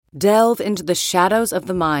Delve into the shadows of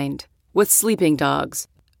the mind with Sleeping Dogs,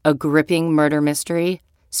 a gripping murder mystery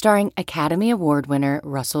starring Academy Award winner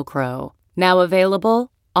Russell Crowe. Now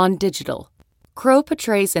available on digital. Crowe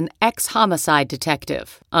portrays an ex-homicide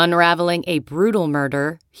detective unraveling a brutal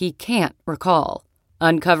murder he can't recall.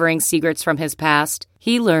 Uncovering secrets from his past,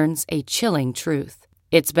 he learns a chilling truth.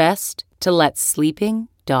 It's best to let sleeping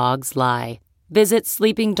dogs lie. Visit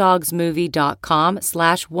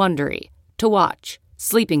sleepingdogsmovie.com/Wondery to watch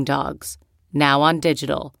Sleeping Dogs, now on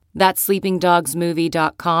digital. That's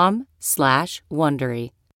sleepingdogsmovie.com/Wondery.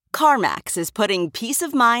 CarMax is putting peace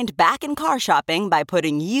of mind back in car shopping by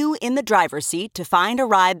putting you in the driver's seat to find a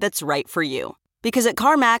ride that's right for you. Because at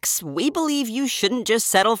CarMax, we believe you shouldn't just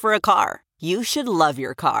settle for a car. You should love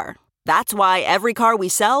your car. That's why every car we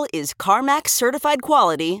sell is CarMax certified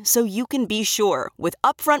quality, so you can be sure with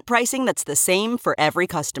upfront pricing that's the same for every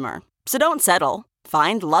customer. So don't settle.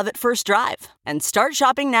 Find love at first drive and start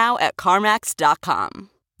shopping now at CarMax.com.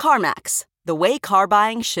 CarMax, the way car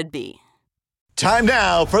buying should be. Time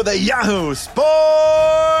now for the Yahoo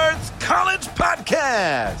Sports College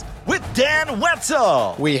Podcast with Dan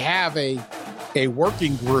Wetzel. We have a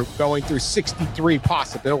working group going through 63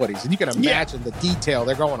 possibilities, and you can imagine the detail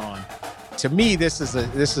they're going on. To me, this is a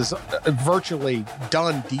virtually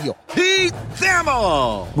done deal. Pete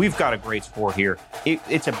Thamel. We've got a great sport here.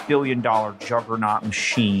 It's a billion-dollar juggernaut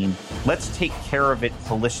machine. Let's take care of it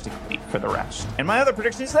holistically for the rest. And my other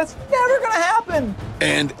prediction is that's never going to happen.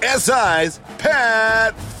 And SI's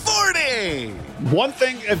Pat Forney. One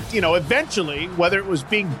thing, eventually, whether it was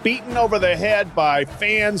being beaten over the head by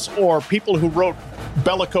fans or people who wrote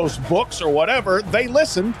bellicose books or whatever, they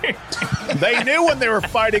listened. They knew when they were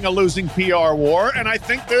fighting a losing PR war, and I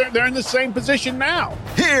think they're in the same position now.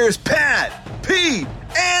 Here's Pat, Pete,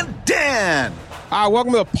 and Dan.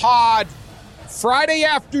 Welcome to the pod. Friday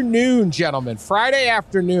afternoon, gentlemen. Friday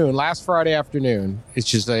afternoon, last Friday afternoon. It's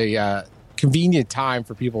just a convenient time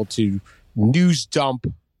for people to news dump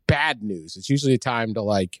bad news. It's usually a time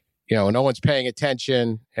to no one's paying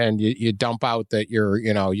attention, and you dump out that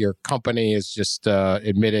your company has just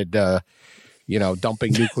admitted,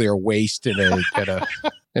 dumping nuclear waste in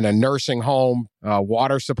a nursing home,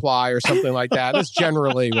 water supply or something like that. That's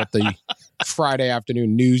generally what the Friday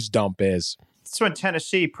afternoon news dump is. It's when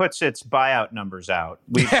Tennessee puts its buyout numbers out.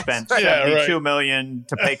 We've spent $72 million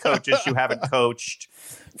to pay coaches who haven't coached.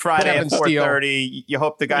 Friday at 4:30, you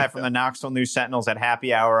hope the guy from the Knoxville News Sentinel's at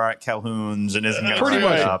happy hour at Calhoun's and isn't going to pretty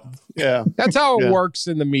much up. Yeah, that's how it works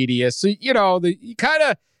in the media. So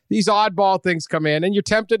these oddball things come in, and you're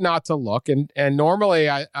tempted not to look. And normally,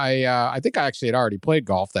 I think I actually had already played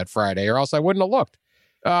golf that Friday, or else I wouldn't have looked.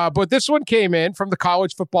 But this one came in from the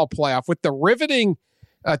College Football Playoff with the riveting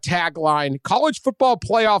tagline: "College Football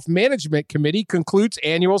Playoff Management Committee concludes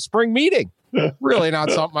annual spring meeting." Really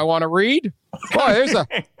not something I want to read. Boy, there's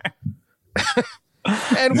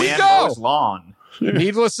and we go. Lawn.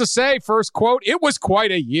 Needless to say, first quote, "It was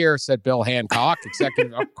quite a year," said Bill Hancock,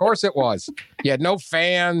 executive. Of course it was. You had no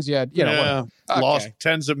fans. You had, lost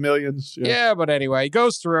tens of millions. Yeah, but anyway, he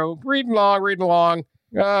goes through, reading along.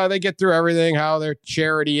 They get through everything, how their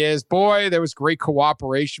charity is. Boy, there was great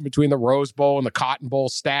cooperation between the Rose Bowl and the Cotton Bowl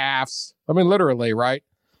staffs. I mean, literally, right?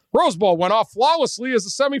 Rose Bowl went off flawlessly as a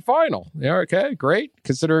semifinal. Yeah, okay, great,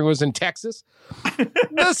 considering it was in Texas.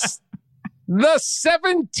 The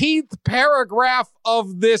 17th paragraph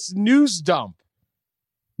of this news dump.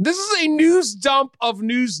 This is a news dump of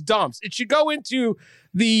news dumps. It should go into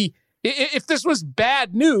if this was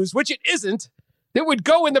bad news, which it isn't, it would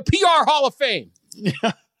go in the PR Hall of Fame.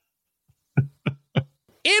 Yeah.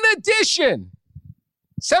 In addition,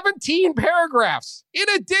 17 paragraphs. In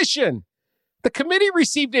addition, the committee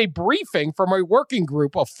received a briefing from a working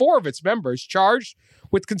group of 4 of its members charged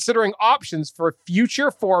with considering options for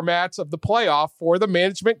future formats of the playoff for the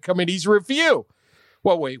management committee's review.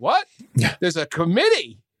 Well, wait, what? There's a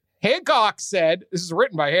committee. Hancock said, this is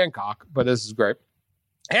written by Hancock, but this is great.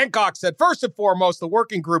 Hancock said, first and foremost, the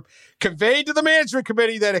working group conveyed to the management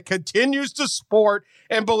committee that it continues to support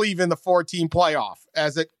and believe in the 4-team playoff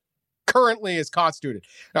as it currently is constituted.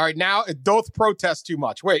 All right, now don't protest too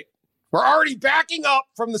much. Wait, we're already backing up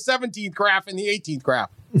from the 17th graph and the 18th graph.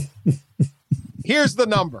 Here's the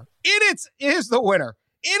number. Here's the winner.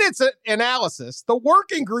 In its analysis, the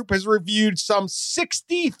working group has reviewed some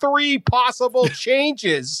 63 possible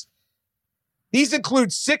changes. These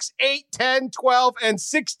include 6, 8, 10, 12, and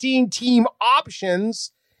 16 team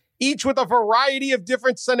options, each with a variety of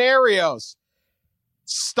different scenarios.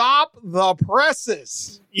 Stop the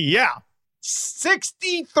presses. Yeah.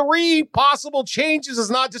 63 possible changes is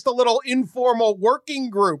not just a little informal working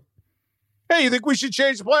group. Hey, you think we should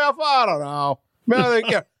change the playoff? I don't know.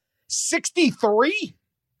 63?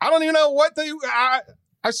 I don't even know what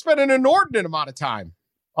I spent an inordinate amount of time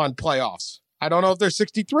on playoffs. I don't know if they're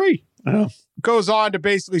 63. Oh. Goes on to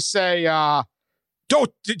basically say,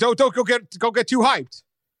 don't go get too hyped.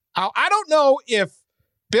 I don't know if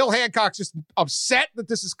Bill Hancock's just upset that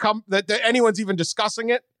this has come, that anyone's even discussing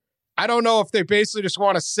it. I don't know if they basically just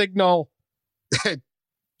want to signal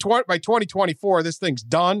by 2024, this thing's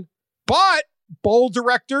done. But bowl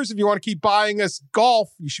directors, if you want to keep buying us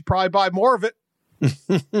golf, you should probably buy more of it.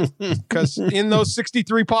 Because in those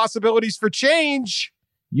 63 possibilities for change,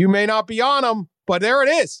 you may not be on them. But there it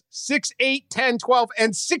is. 6, 8, 10, 12,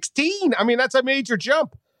 and 16. I mean, that's a major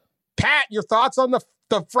jump. Pat, your thoughts on the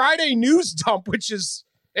Friday news dump, which is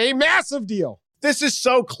a massive deal. This is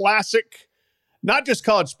so classic, not just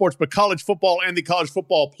college sports, but college football and the college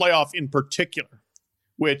football playoff in particular,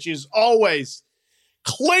 which is always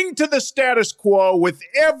cling to the status quo with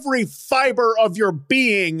every fiber of your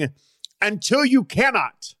being until you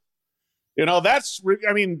cannot. You know,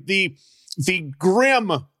 the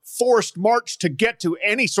grim forced march to get to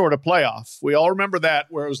any sort of playoff. We all remember that,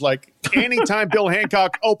 where it was like anytime Bill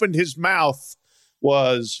Hancock opened his mouth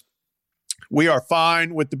was, we are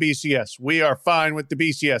fine with the BCS. We are fine with the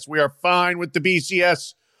BCS. We are fine with the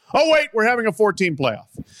BCS. Oh, wait, we're having a 14 playoff.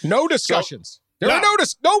 No discussions. No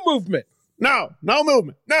movement. No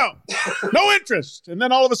movement. No interest. And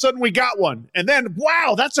then all of a sudden we got one. And then,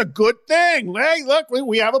 wow, that's a good thing. Hey, look,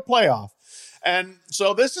 we have a playoff. And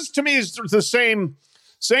so this is, to me, is the same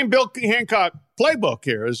Bill Hancock playbook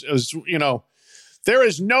here. As you know, there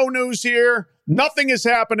is no news here. Nothing is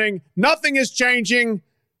happening. Nothing is changing.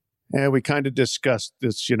 And we kind of discussed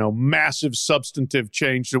this, massive substantive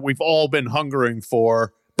change that we've all been hungering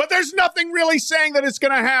for. But there's nothing really saying that it's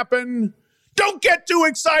going to happen. Don't get too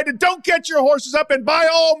excited. Don't get your horses up. And by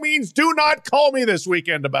all means, do not call me this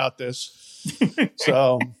weekend about this.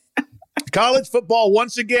 So, college football,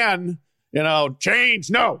 once again, change.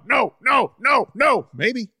 No.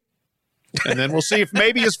 Maybe. And then we'll see if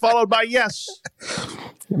maybe is followed by yes.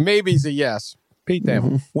 Maybe's a yes. Pete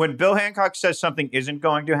Thamel. When Bill Hancock says something isn't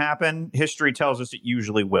going to happen, history tells us it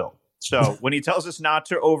usually will. So when he tells us not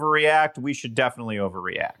to overreact, we should definitely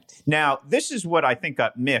overreact. Now, this is what I think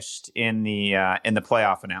got missed in the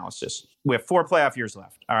playoff analysis. We have 4 playoff years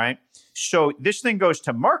left. All right. So this thing goes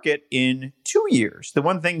to market in 2 years. The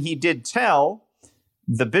one thing he did tell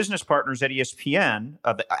the business partners at ESPN,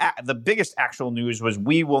 the biggest actual news was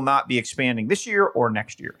we will not be expanding this year or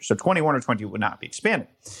next year. So 21 or 20 would not be expanding.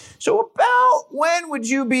 So about when would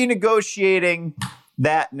you be negotiating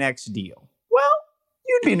that next deal? Well,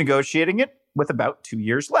 you'd be negotiating it with about 2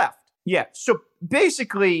 years left. Yeah. So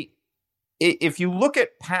basically, if you look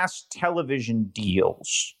at past television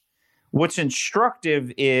deals, what's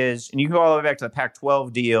instructive is, and you can go all the way back to the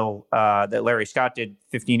Pac-12 deal that Larry Scott did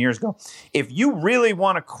 15 years ago. If you really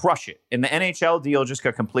want to crush it, and the NHL deal just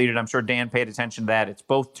got completed, I'm sure Dan paid attention to that. It's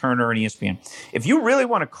both Turner and ESPN. If you really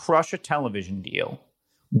want to crush a television deal,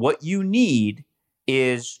 what you need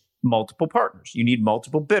is multiple partners. You need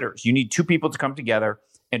multiple bidders. You need 2 people to come together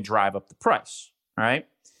and drive up the price. All right.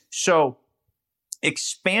 So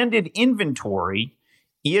expanded inventory,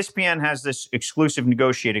 ESPN has this exclusive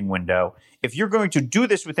negotiating window. If you're going to do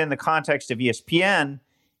this within the context of ESPN,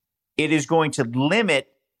 it is going to limit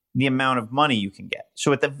the amount of money you can get.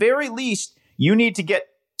 So at the very least, you need to get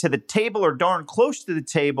to the table or darn close to the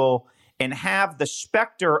table and have the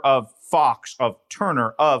specter of Fox, of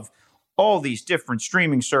Turner, of all these different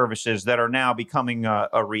streaming services that are now becoming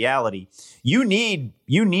a reality. You need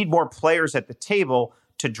more players at the table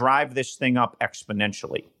to drive this thing up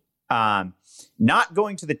exponentially. Not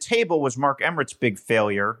going to the table was Mark Emmert's big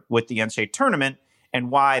failure with the NCAA tournament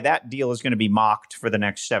and why that deal is going to be mocked for the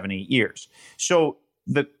next 7-8 years. So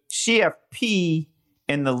the CFP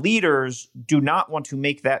and the leaders do not want to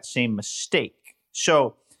make that same mistake.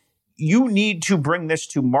 So you need to bring this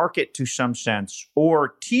to market to some sense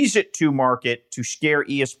or tease it to market to scare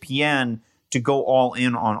ESPN to go all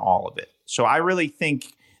in on all of it. So I really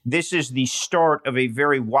think this is the start of a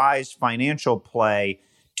very wise financial play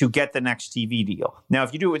to get the next TV deal. Now,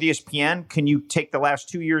 if you do it with ESPN, can you take the last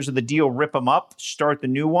 2 years of the deal, rip them up, start the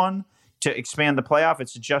new one to expand the playoff?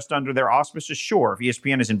 It's just under their auspices. Sure, if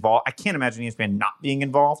ESPN is involved, I can't imagine ESPN not being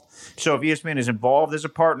involved. So if ESPN is involved as a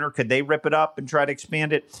partner, could they rip it up and try to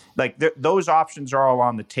expand it? Like those options are all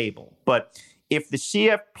on the table. But if the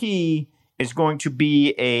CFP is going to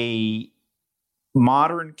be a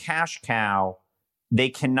modern cash cow, they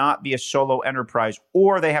cannot be a solo enterprise,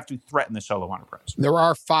 or they have to threaten the solo enterprise. There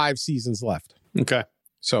are 5 seasons left. Okay.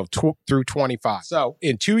 So through 25. So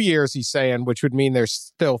in 2 years, he's saying, which would mean there's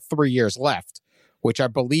still 3 years left, which I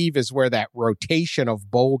believe is where that rotation of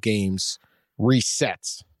bowl games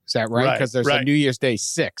resets. Is that right? Because there's a New Year's Day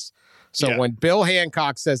 6. So when Bill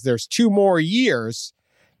Hancock says there's 2 more years,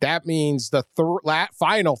 that means the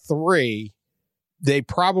final 3, they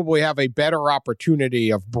probably have a better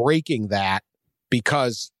opportunity of breaking that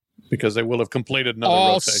because they will have completed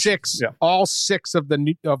another rotation. All 6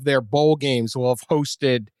 of their bowl games will have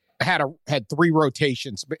had 3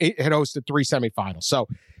 rotations. It had hosted 3 semifinals. So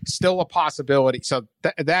still a possibility. So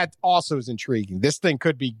that also is intriguing. This thing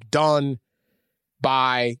could be done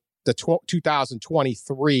by the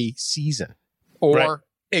 2023 season, or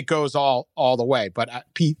it goes all the way. But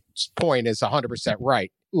Pete's point is 100%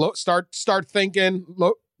 right. Start thinking,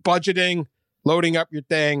 budgeting, loading up your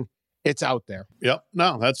thing. It's out there. Yep.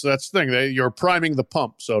 No, that's the thing. You're priming the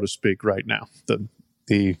pump, so to speak, right now.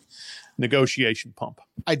 The negotiation pump.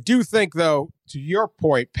 I do think, though, to your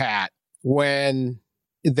point, Pat, when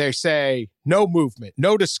they say no movement,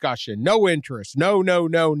 no discussion, no interest, no,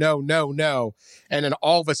 and then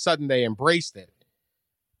all of a sudden they embraced it.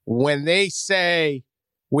 When they say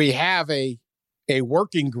we have a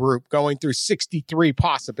working group going through 63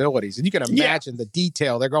 possibilities, and you can imagine the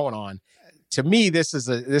detail they're going on. To me, this is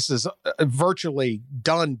a virtually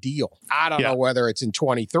done deal. I don't know whether it's in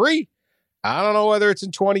 23. I don't know whether it's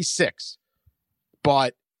in 26.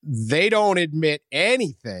 But they don't admit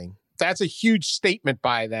anything. That's a huge statement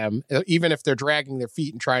by them, even if they're dragging their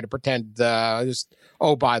feet and trying to pretend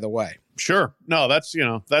by the way. Sure. No,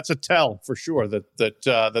 that's a tell for sure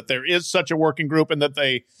that there is such a working group and that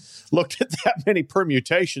they looked at that many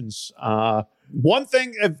permutations. One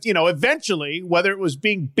thing, eventually, whether it was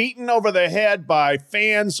being beaten over the head by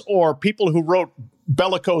fans or people who wrote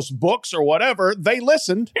bellicose books or whatever, they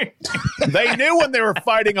listened. They knew when they were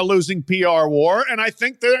fighting a losing PR war, and I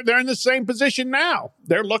think they're in the same position now.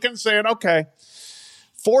 They're looking, saying, okay,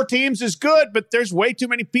 4 teams is good, but there's way too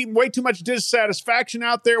many people, way too much dissatisfaction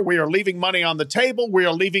out there. We are leaving money on the table. We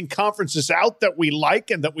are leaving conferences out that we like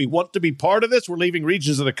and that we want to be part of this. We're leaving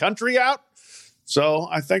regions of the country out. So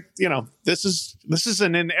I think, this is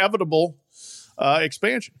an inevitable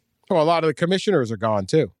expansion. Well, a lot of the commissioners are gone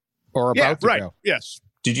too, or about to go. Yes.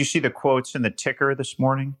 Did you see the quotes in the ticker this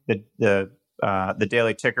morning? The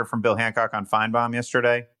daily ticker from Bill Hancock on Feinbaum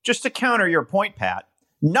yesterday? Just to counter your point, Pat,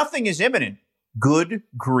 nothing is imminent. Good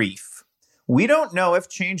grief. We don't know if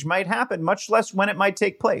change might happen, much less when it might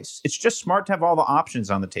take place. It's just smart to have all the options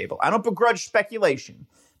on the table. I don't begrudge speculation,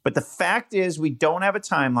 but the fact is we don't have a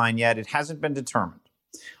timeline yet. It hasn't been determined.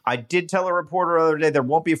 I did tell a reporter the other day there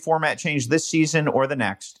won't be a format change this season or the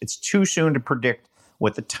next. It's too soon to predict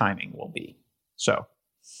what the timing will be. So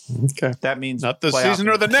that means not this season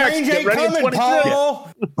or the next. Get ready in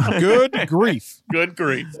 22. Good grief. Good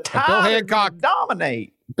grief. Bill Hancock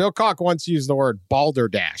dominate. Bill Hancock once used the word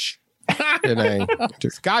balderdash.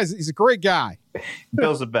 Guys, he's a great guy.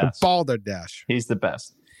 Bill's the best. Balderdash. He's the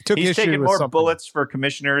best. He's taken more bullets for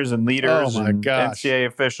commissioners and leaders and NCAA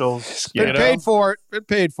officials. Been paid for it.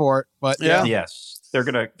 But yes, they're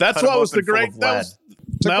gonna. That's what was the great. That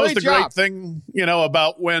was the great thing,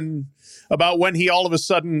 about when he all of a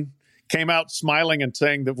sudden came out smiling and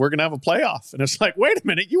saying that we're going to have a playoff. And it's like, wait a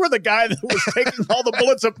minute, you were the guy that was taking all the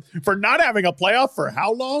bullets up for not having a playoff for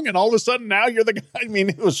how long? And all of a sudden now you're the guy. I mean,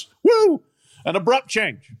 it was an abrupt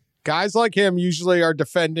change. Guys like him usually are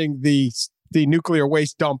defending the nuclear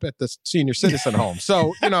waste dump at the senior citizen home.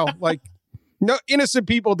 So, no innocent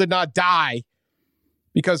people did not die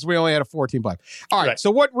because we only had a 14 playoff. All right.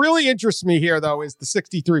 So what really interests me here, though, is the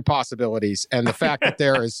 63 possibilities and the fact that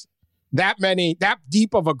there is that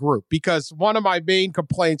deep of a group, because one of my main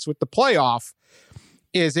complaints with the playoff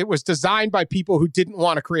is it was designed by people who didn't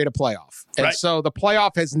want to create a playoff. And so the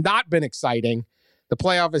playoff has not been exciting. The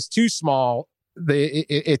playoff is too small.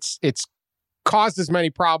 It's caused as many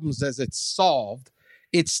problems as it's solved.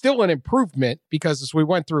 It's still an improvement because, as we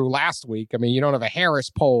went through last week, I mean, you don't have a Harris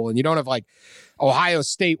poll and you don't have Ohio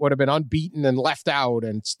State would have been unbeaten and left out,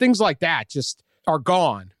 and things like that just are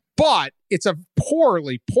gone. But it's a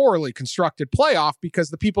poorly constructed playoff because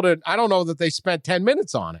the people I don't know that they spent 10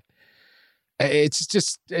 minutes on it. It's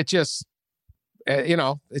a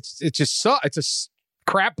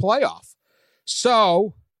crap playoff.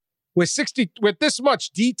 So with this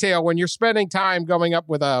much detail, when you're spending time going up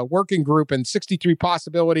with a working group and 63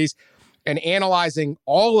 possibilities and analyzing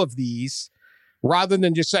all of these, rather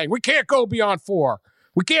than just saying, we can't go beyond 4.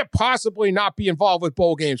 We can't possibly not be involved with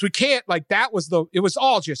bowl games. We can't, it was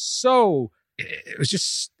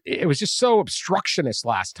just so obstructionist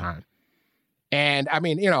last time. And I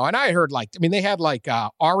mean, and I heard they had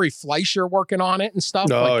Ari Fleischer working on it and stuff.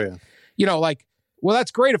 Well,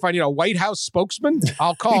 that's great. If I need a White House spokesman,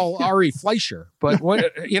 I'll call Ari Fleischer. But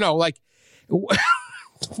what,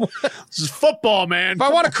 this is football, man. If I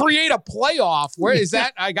want to create a playoff, where is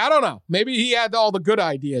that? I don't know. Maybe he had all the good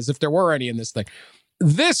ideas, if there were any in this thing.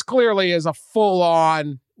 This clearly is a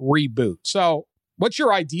full-on reboot. So what's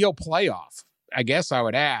your ideal playoff? I guess I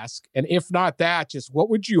would ask. And if not that, just what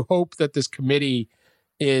would you hope that this committee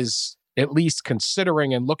is at least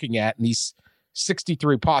considering and looking at in these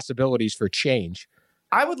 63 possibilities for change?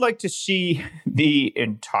 I would like to see the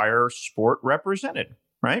entire sport represented,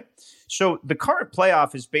 right? So the current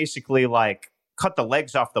playoff is basically like cut the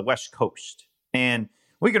legs off the West Coast. And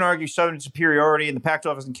we can argue Southern superiority and the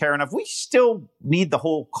Pac-12 doesn't care enough. We still need the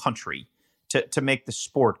whole country to make the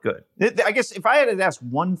sport good. I guess if I had to ask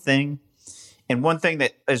one thing, and one thing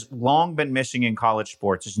that has long been missing in college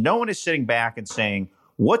sports is no one is sitting back and saying,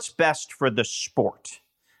 what's best for the sport?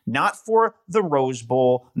 Not for the Rose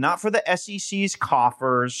Bowl, not for the SEC's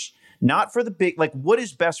coffers, not for the big, like what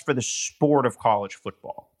is best for the sport of college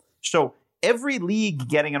football? So every league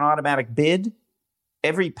getting an automatic bid,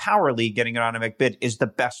 every power league getting an automatic bid is the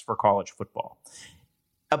best for college football.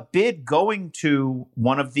 A bid going to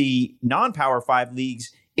one of the non-Power 5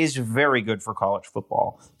 leagues is very good for college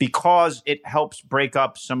football because it helps break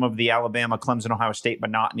up some of the Alabama, Clemson, Ohio State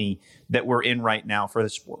monotony that we're in right now for the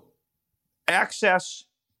sport. Access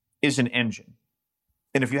is an engine.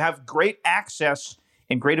 And if you have great access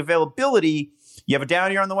and great availability, you have a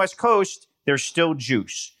down year on the West Coast, there's still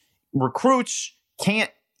juice. Recruits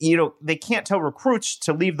they can't tell recruits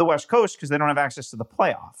to leave the West Coast because they don't have access to the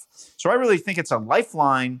playoff. So I really think it's a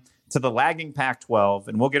lifeline to the lagging Pac-12,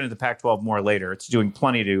 and we'll get into Pac-12 more later. It's doing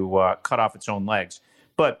plenty to cut off its own legs.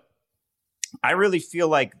 But I really feel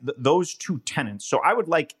like those two tenets. So I would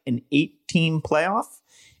like an 8-team playoff,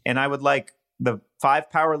 and I would like the 5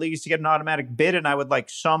 power leagues to get an automatic bid, and I would like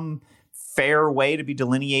some fair way to be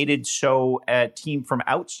delineated so a team from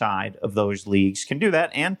outside of those leagues can do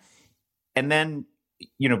that. And then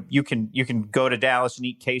you can go to Dallas and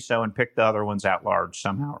eat queso and pick the other ones at large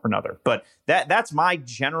somehow or another. But that's my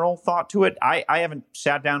general thought to it. I haven't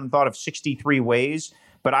sat down and thought of 63 ways,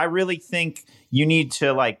 but I really think you need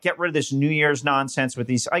to get rid of this New Year's nonsense with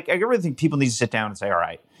these. I really think people need to sit down and say, all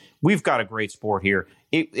right, we've got a great sport here.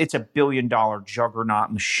 It's $1 billion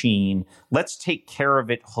juggernaut machine. Let's take care of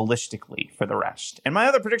it holistically for the rest. And my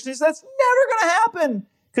other prediction is that's never going to happen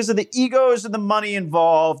because of the egos and the money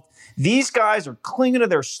involved. These guys are clinging to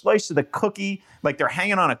their slice of the cookie like they're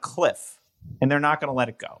hanging on a cliff, and they're not going to let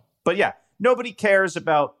it go. But yeah, nobody cares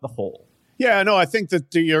about the whole. Yeah, no, I think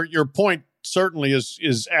that your point certainly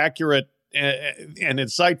is accurate and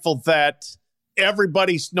insightful that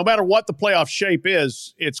everybody's, no matter what the playoff shape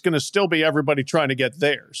is, it's going to still be everybody trying to get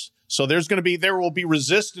theirs. So there will be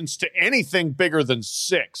resistance to anything bigger than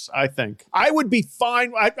 6, I think. I would be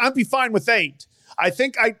fine. I'd be fine with 8. I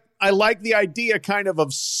think I like the idea kind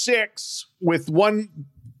of 6 with one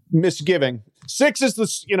misgiving. 6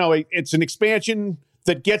 is it's an expansion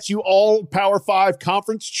that gets you all Power 5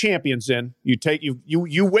 conference champions in. You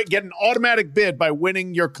get an automatic bid by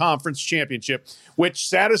winning your conference championship, which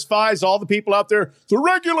satisfies all the people out there. The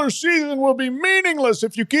regular season will be meaningless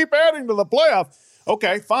if you keep adding to the playoff.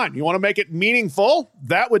 Okay, fine. You want to make it meaningful?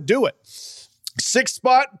 That would do it. 6th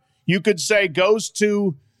spot, you could say, goes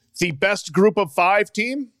to the best group of 5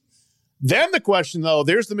 team. Then the question, though,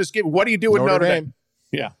 there's the misgiving. What do you do with Notre Dame?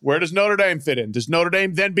 Yeah. Where does Notre Dame fit in? Does Notre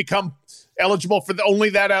Dame then become eligible for only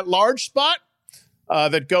that at-large spot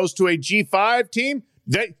that goes to a G5 team?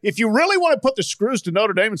 If you really want to put the screws to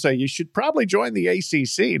Notre Dame and say, you should probably join the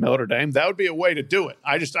ACC, Notre Dame, that would be a way to do it.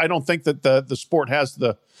 I don't think that the sport has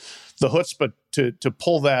the chutzpah to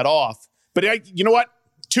pull that off. But you know what?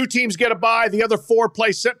 2 teams get a bye. The other 4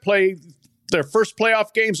 play their first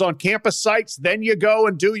playoff games on campus sites. Then you go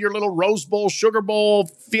and do your little Rose Bowl, Sugar Bowl,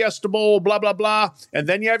 Fiesta Bowl, blah, blah, blah. And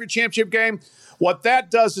then you have your championship game. What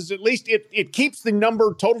that does is at least it keeps the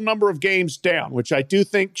total number of games down, which I do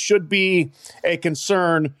think should be a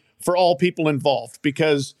concern for all people involved.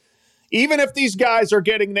 Because even if these guys are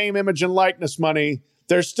getting name, image, and likeness money,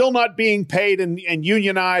 they're still not being paid and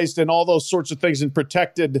unionized and all those sorts of things and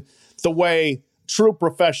protected the way true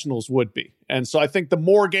professionals would be. And so I think the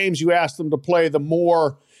more games you ask them to play, the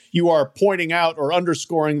more you are pointing out or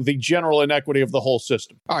underscoring the general inequity of the whole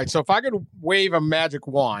system. All right, so if I could wave a magic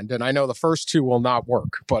wand, and I know the first 2 will not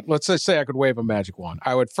work, but let's just say I could wave a magic wand.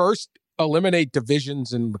 I would first eliminate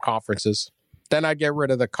divisions in the conferences. Then I'd get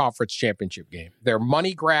rid of the conference championship game. They're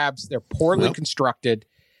money grabs. They're poorly constructed.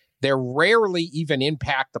 They rarely even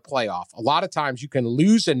impact the playoff. A lot of times you can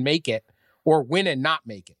lose and make it or win and not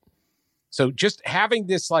make it. So just having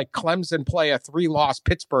this like Clemson play a 3-loss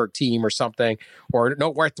Pittsburgh team or something, or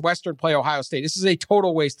Northwestern play Ohio State, this is a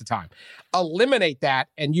total waste of time. Eliminate that,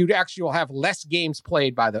 and you'd actually will have less games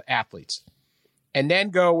played by the athletes. And then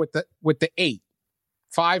go with the 8,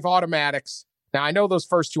 5 automatics. Now I know those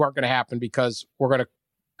first 2 aren't going to happen because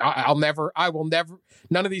I will never,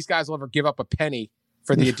 none of these guys will ever give up a penny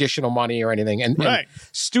for the additional money or anything. And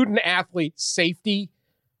student athlete safety,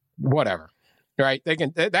 whatever. Right? They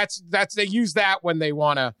can. They use that when they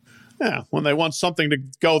want to. Yeah, when they want something to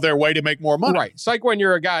go their way to make more money. Right. It's like when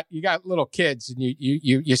you got little kids and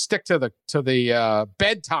you stick to the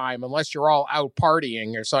bedtime unless you're all out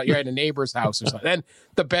partying or something. You're at a neighbor's house or something. Then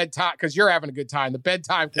the bedtime, because you're having a good time, the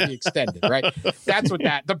bedtime can be extended. Right. That's what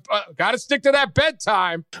that. Got to stick to that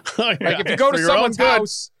bedtime. Like if you go to someone's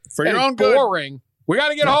house for your own boring, good. We got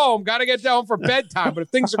to get home. Got to get down for bedtime. But if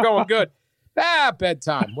things are going good.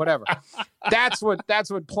 Bedtime, whatever. That's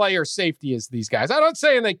what player safety is, these guys. I'm not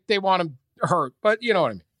saying they want them hurt, but you know what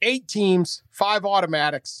I mean. 8 teams, 5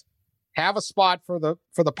 automatics, have a spot for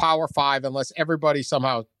the Power 5 unless everybody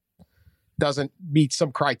somehow doesn't meet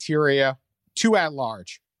some criteria. 2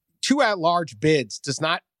 at-large. 2 at-large bids does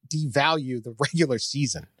not devalue the regular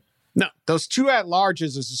season. No. Those 2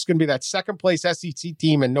 at-larges is just going to be that second-place SEC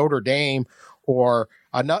team in Notre Dame or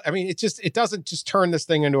another. I mean, it doesn't just turn this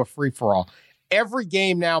thing into a free-for-all. Every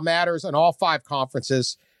game now matters in all 5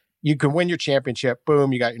 conferences. You can win your championship.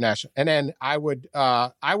 Boom, you got your national. And then I would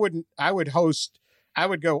go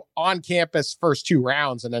on campus first 2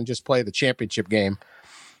 rounds and then just play the championship game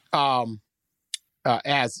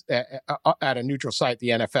as at a neutral site, the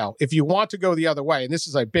NFL. If you want to go the other way, and this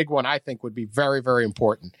is a big one I think would be very, very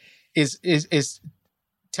important, is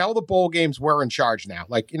tell the bowl games we're in charge now.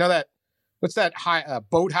 Like, you know that, what's that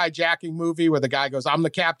boat hijacking movie where the guy goes, I'm the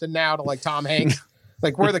captain now, to like Tom Hanks?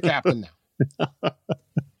 Like, we're the captain now.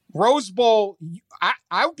 Rose Bowl,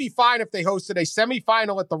 I would be fine if they hosted a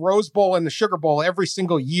semifinal at the Rose Bowl and the Sugar Bowl every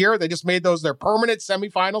single year. They just made those their permanent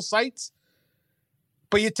semifinal sites.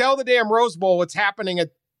 But you tell the damn Rose Bowl it's happening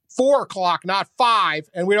at 4:00, not 5,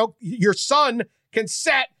 and your son can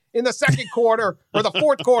set in the second quarter or the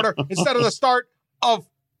fourth quarter instead of the start of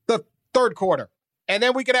the third quarter. And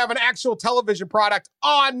then we could have an actual television product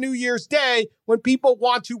on New Year's Day when people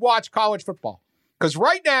want to watch college football. Because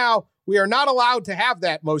right now, we are not allowed to have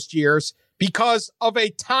that most years because of a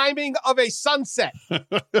timing of a sunset.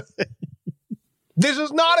 This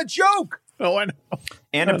is not a joke. Oh, I know.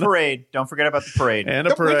 And a parade. Don't forget about the parade. And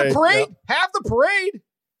a parade. The parade. Yep.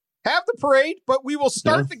 Have the parade, but we will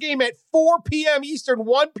start the game at 4 p.m. Eastern,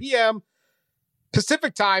 1 p.m.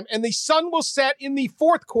 Pacific time, and the sun will set in the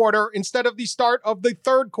fourth quarter instead of the start of the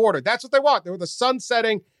third quarter. That's what they want. They were the sun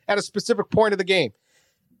setting at a specific point of the game.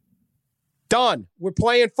 Done. We're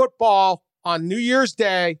playing football on New Year's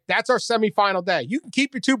Day. That's our semifinal day. You can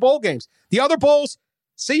keep your 2 bowl games. The other bowls,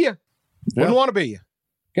 see ya. Wouldn't want to be you.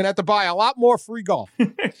 Gonna have to buy a lot more free golf.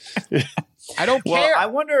 I don't care. I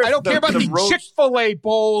wonder. I don't care about the Chick-fil-A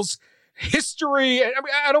bowls. History. I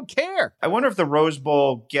mean, I don't care. I wonder if the Rose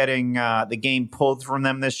Bowl getting the game pulled from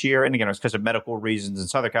them this year, and again, it was because of medical reasons in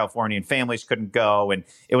Southern California, and families couldn't go, and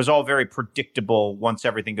it was all very predictable once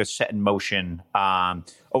everything goes set in motion. Oh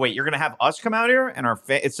wait, you're going to have us come out here, and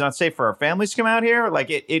it's not safe for our families to come out here. Like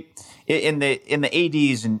it in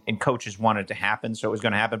the ADs and coaches wanted it to happen, so it was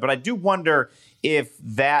going to happen. But I do wonder if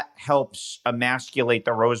that helps emasculate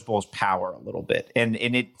the Rose Bowl's power a little bit, and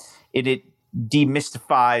it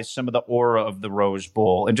demystifies some of the aura of the Rose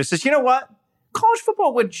Bowl and just says, you know what? College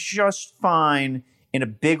football went just fine in a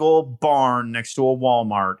big old barn next to a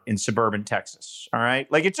Walmart in suburban Texas. All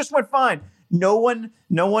right. Like it just went fine. No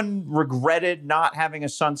one regretted not having a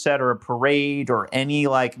sunset or a parade or any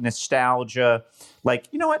like nostalgia. Like,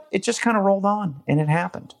 you know what? It just kind of rolled on and it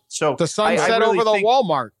happened. So the sunset over the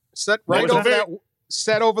Walmart. Set right over that.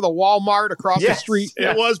 Set over the Walmart across the street.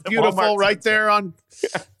 It was beautiful right there on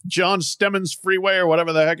John Stemmons Freeway or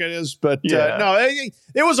whatever the heck it is. But no,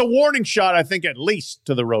 it was a warning shot, I think, at least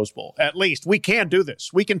to the Rose Bowl. At least we can do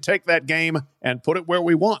this. We can take that game and put it where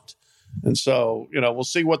we want. And so, we'll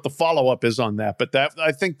see what the follow-up is on that. But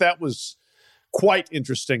I think that was quite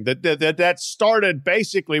interesting. That started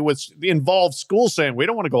basically with the involved schools saying, we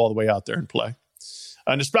don't want to go all the way out there and play.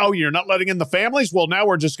 And you're not letting in the families? Well, now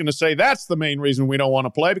we're just going to say that's the main reason we don't want to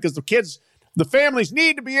play, because the families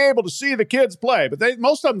need to be able to see the kids play. But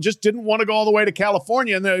most of them just didn't want to go all the way to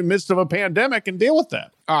California in the midst of a pandemic and deal with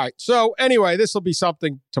that. All right. So anyway, this will be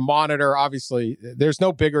something to monitor. Obviously, there's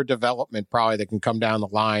no bigger development probably that can come down the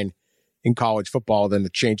line in college football than the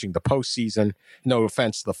changing the postseason. No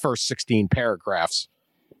offense to the first 16 paragraphs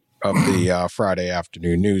of the Friday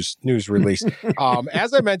afternoon news release.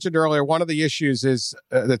 As I mentioned earlier, one of the issues is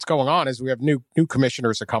that's going on is we have new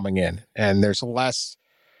commissioners are coming in, and there's less.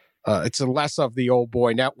 It's less of the old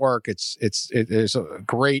boy network. There's a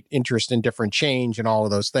great interest in different change and all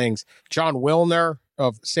of those things. John Wilner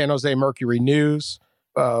of San Jose Mercury News,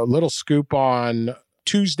 little scoop on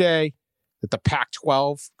Tuesday that the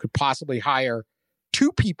Pac-12 could possibly hire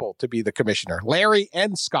 2 people to be the commissioner, Larry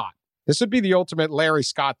and Scott. This would be the ultimate Larry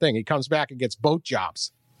Scott thing. He comes back and gets both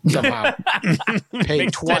jobs somehow.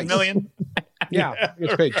 Paid twice. $10 million. Yeah, he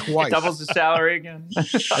gets paid twice. Doubles the salary again.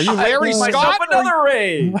 Are you Larry Scott? Another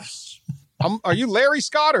raise. Are you Larry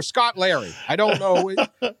Scott or Scott Larry? I don't know.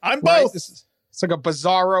 I'm both. It's like a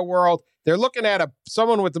bizarro world. They're looking at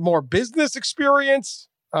someone with more business experience.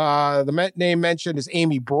 The name mentioned is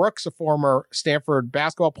Amy Brooks, a former Stanford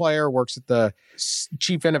basketball player, works at the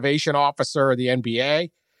Chief Innovation Officer of the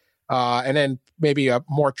NBA. And then maybe a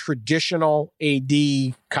more traditional AD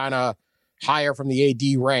kind of hire from the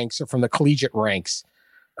AD ranks or from the collegiate ranks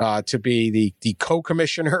to be the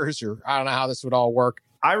co-commissioners, or I don't know how this would all work.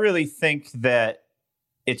 I really think that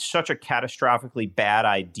it's such a catastrophically bad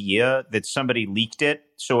idea that somebody leaked it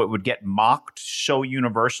so it would get mocked so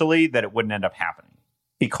universally that it wouldn't end up happening.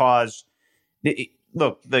 Because,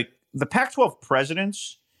 look, the Pac-12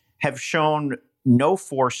 presidents have shown no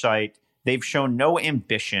foresight. They've shown no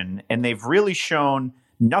ambition, and they've really shown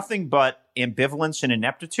nothing but ambivalence and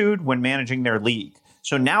ineptitude when managing their league.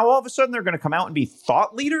 So now all of a sudden they're going to come out and be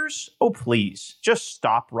thought leaders? Oh, please, just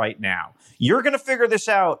stop right now. You're going to figure this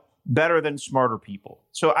out better than smarter people.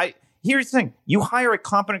 So here's the thing. You hire a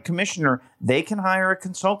competent commissioner, they can hire a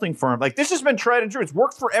consulting firm. Like, this has been tried and true. It's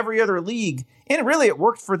worked for every other league. And really, it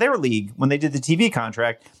worked for their league when they did the TV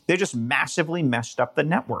contract. They just massively messed up the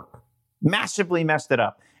network. Massively messed it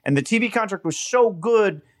up. And the TV contract was so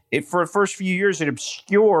good, for the first few years, it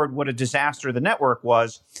obscured what a disaster the network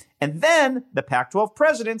was. And then the Pac-12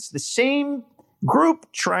 presidents, the same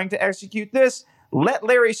group trying to execute this, let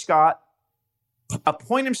Larry Scott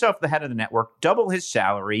appoint himself the head of the network, double his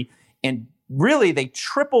salary, and really they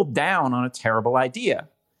tripled down on a terrible idea.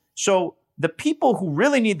 So the people who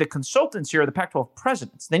really need the consultants here are the Pac-12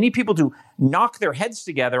 presidents. They need people to knock their heads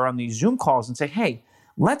together on these Zoom calls and say, hey,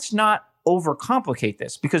 let's not overcomplicate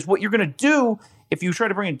this, because what you're going to do if you try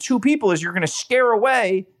to bring in 2 people is you're going to scare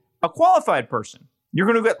away a qualified person. You're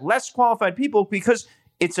going to get less qualified people because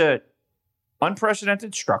it's a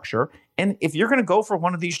unprecedented structure. And if you're going to go for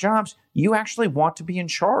one of these jobs, you actually want to be in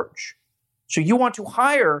charge. So you want to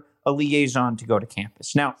hire a liaison to go to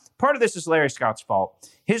campus. Now, part of this is Larry Scott's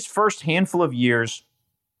fault. His first handful of years,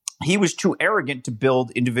 he was too arrogant to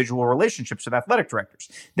build individual relationships with athletic directors.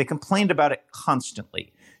 They complained about it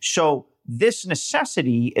constantly. So this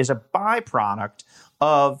necessity is a byproduct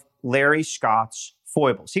of Larry Scott's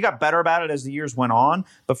foibles. He got better about it as the years went on,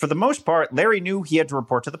 but for the most part, Larry knew he had to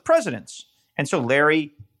report to the presidents. And so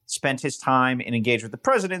Larry spent his time and engaged with the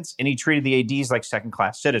presidents, and he treated the ADs like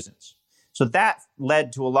second-class citizens. So that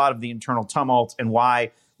led to a lot of the internal tumult and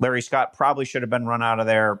why Larry Scott probably should have been run out of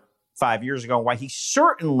there 5 years ago, why he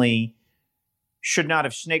certainly should not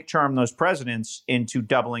have snake charmed those presidents into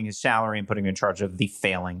doubling his salary and putting him in charge of the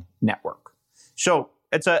failing network. So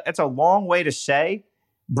it's a long way to say,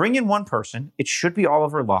 bring in one person. It should be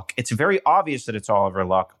Oliver Luck. It's very obvious that it's Oliver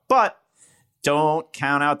Luck, but don't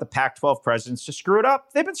count out the Pac-12 presidents to screw it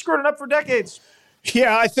up. They've been screwing it up for decades.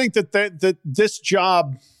 Yeah, I think that this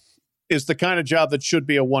job is the kind of job that should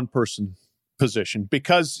be a one-person position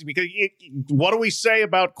because what do we say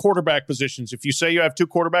about quarterback positions? If you say you have 2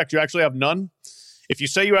 quarterbacks, you actually have none. If you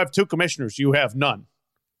say you have 2 commissioners, you have none.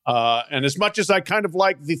 And as much as I kind of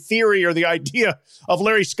like the theory or the idea of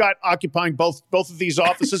Larry Scott occupying both of these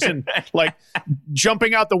offices and like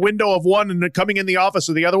jumping out the window of one and then coming in the office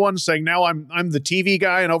of the other one, saying now I'm the TV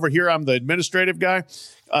guy and over here I'm the administrative guy,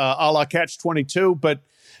 a la Catch-22. But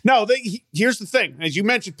no, here's the thing. As you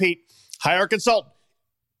mentioned, Pete, hire a consultant.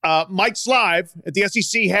 Mike Slive at the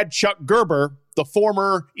SEC had Chuck Gerber, the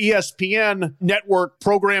former ESPN network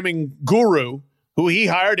programming guru, who he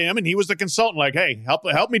hired him, and he was the consultant. Like, hey,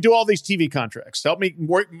 help me do all these TV contracts. Help me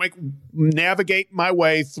navigate my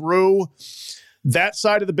way through that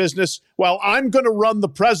side of the business while I'm going to run the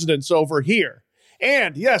presidents over here.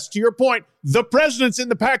 And yes, to your point, the presidents in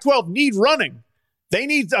the Pac-12 need running. They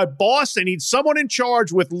need a boss. They need someone in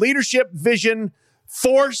charge with leadership, vision,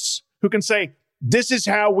 force, who can say, this is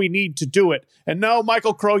how we need to do it. And no,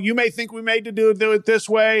 Michael Crow, you may think we made to do it this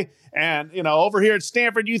way. And, over here at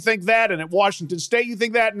Stanford, you think that. And at Washington State, you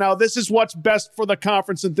think that. Now, this is what's best for the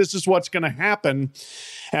conference, and this is what's going to happen.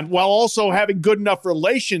 And while also having good enough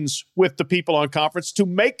relations with the people on conference to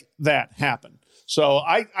make that happen. So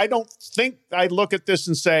I don't think I look at this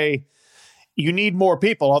and say you need more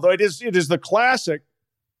people, although it is the classic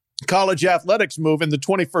college athletics move in the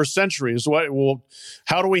 21st century is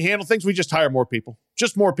how do we handle things? We just hire more people,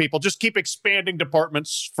 just keep expanding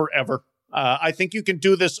departments forever. I think you can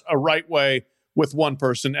do this a right way with one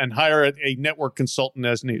person and hire a network consultant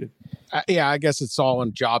as needed. I guess it's all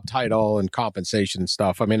in job title and compensation and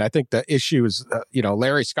stuff. I mean, I think the issue is,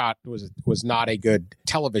 Larry Scott was not a good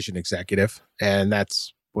television executive, and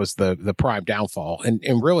was the prime downfall.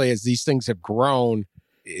 And really, as these things have grown,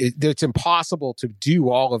 it's impossible to do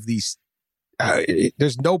all of these.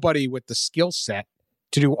 There's nobody with the skill set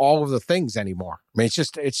to do all of the things anymore. I mean,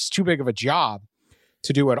 it's too big of a job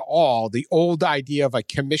to do it all. The old idea of a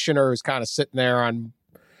commissioner is kind of sitting there on,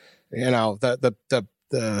 the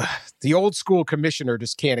old school commissioner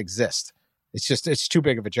just can't exist. It's too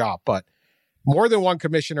big of a job. But more than one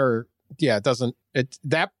commissioner, I don't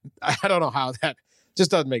know how that just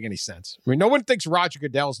doesn't make any sense. I mean, no one thinks Roger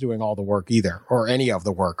Goodell's doing all the work either, or any of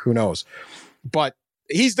the work. Who knows? But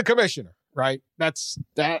he's the commissioner, right? That's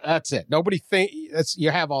it. Nobody you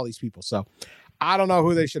have all these people. So I don't know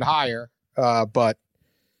who they should hire, but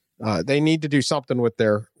they need to do something with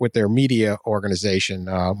their media organization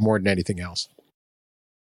more than anything else.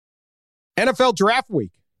 NFL Draft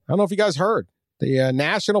Week. I don't know if you guys heard. The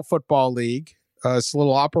National Football League, this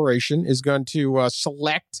little operation, is going to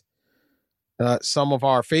select some of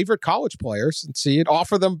our favorite college players and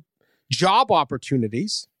offer them job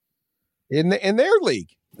opportunities in their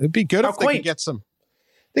league. It'd be good if they could get some.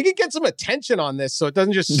 They could get some attention on this, so it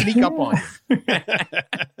doesn't just sneak up on you.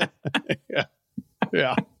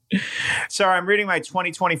 Yeah. Sorry, I'm reading my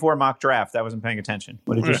 2024 mock draft. I wasn't paying attention.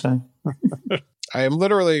 What did you say? I am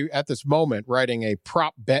literally at this moment writing a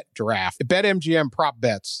prop bet draft, a BetMGM prop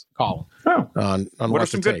bets column. On what are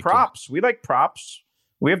some good props? We like props.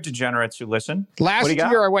 We have degenerates who listen. Last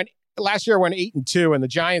year I went 8-2, and the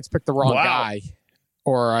Giants picked the wrong guy.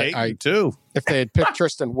 Or 8-2. If they had picked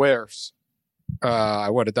Tristan Wirfs, I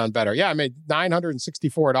would have done better. Yeah, I made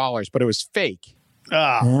 $964, but it was fake.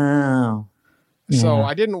 Oh. So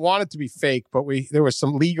I didn't want it to be fake, but there was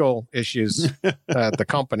some legal issues at the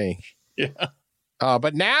company. Yeah.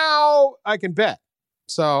 But now I can bet.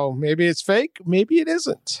 So maybe it's fake, maybe it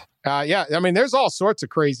isn't. I mean, there's all sorts of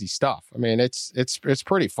crazy stuff. I mean, it's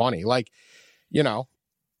pretty funny. Like,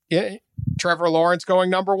 Trevor Lawrence going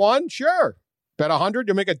number 1, sure. Bet 100,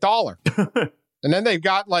 you'll make $1. And then they've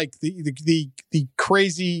got like the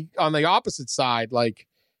crazy on the opposite side, like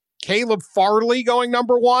Caleb Farley going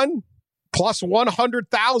number 1 plus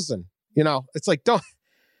 100,000. It's like,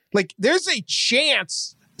 there's a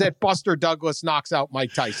chance that Buster Douglas knocks out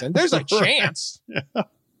Mike Tyson. There's a chance.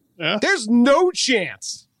 Yeah. There's no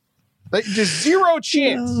chance. Like, there's zero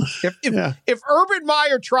chance. If Urban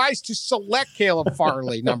Meyer tries to select Caleb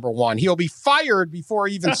Farley number 1, he'll be fired before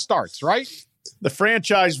he even starts, right? The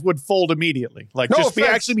franchise would fold immediately.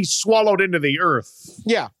 Actually be swallowed into the earth.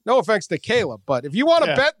 Yeah. No offense to Caleb, but if you want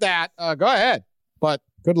to bet that, go ahead. But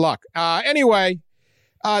good luck. Anyway,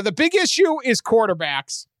 the big issue is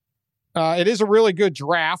quarterbacks. It is a really good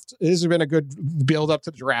draft. It has been a good build up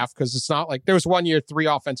to the draft because it's not like there was one year 3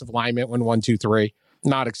 offensive linemen went 1, 2, 3.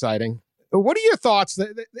 Not exciting. What are your thoughts?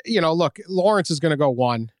 Look, Lawrence is going to go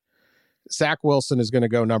 1. Zach Wilson is going to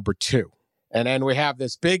go number 2. And then we have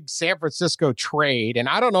this big San Francisco trade. And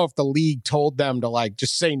I don't know if the league told them to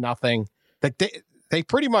just say nothing. Like they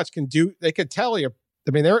pretty much can do. They could tell you.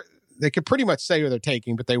 I mean, they could pretty much say who they're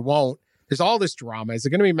taking, but they won't. There's all this drama. Is it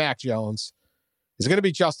going to be Mac Jones? Is it going to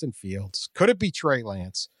be Justin Fields? Could it be Trey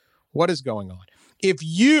Lance? What is going on? If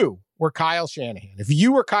you were Kyle Shanahan,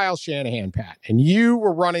 Pat, and you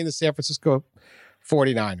were running the San Francisco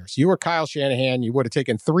 49ers, you were Kyle Shanahan, you would have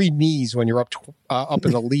taken 3 knees when you're up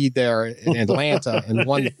in the lead there in Atlanta and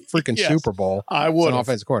won the freaking Super Bowl. I would as an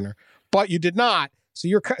offensive coordinator, but you did not.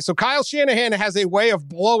 So Kyle Shanahan has a way of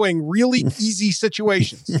blowing really easy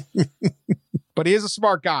situations, but he is a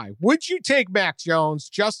smart guy. Would you take Mac Jones,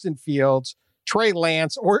 Justin Fields, Trey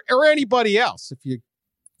Lance, or anybody else? If you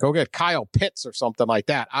go get Kyle Pitts or something like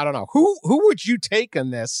that, I don't know. Who would you take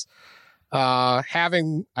in this?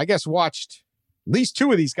 Having, I guess, watched at least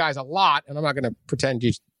 2 of these guys a lot, and I'm not going to pretend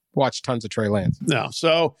you watch tons of Trey Lance. No.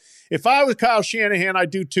 So if I was Kyle Shanahan, I'd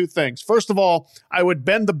do 2 things. First of all, I would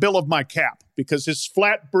bend the bill of my cap because his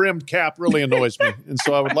flat-brimmed cap really annoys me. And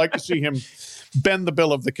so I would like to see him bend the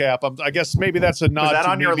bill of the cap. I guess maybe that's a nod. Is that to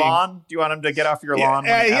on your lawn? Do you want him to get off your lawn?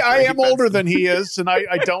 I am older than he is, and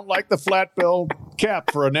I don't like the flat bill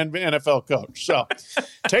cap for an NFL coach. So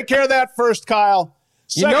take care of that first, Kyle.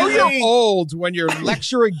 Secondly, you're old when you're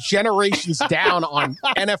lecturing generations down on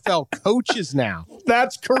NFL coaches now.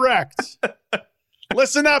 That's correct.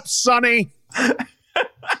 Listen up, Sonny.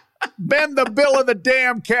 Bend the bill of the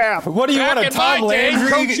damn cap. What do you want, a Tom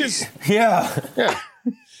Landry? Coaches. Yeah.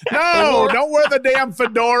 No, don't wear the damn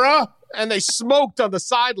fedora. And they smoked on the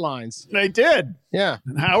sidelines. They did. Yeah.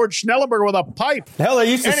 And Howard Schnellenberger with a pipe. Hell,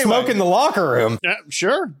 they used to smoke in the locker room.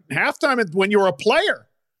 Sure. Halftime when you were a player.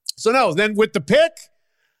 So, no, then with the pick,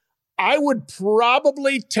 I would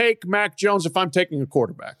probably take Mac Jones if I'm taking a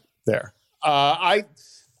quarterback there. I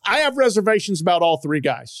have reservations about all three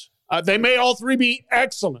guys. They may all three be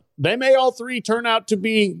excellent. They may all three turn out to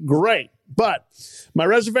be great. But my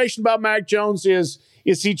reservation about Mac Jones is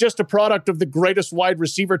he just a product of the greatest wide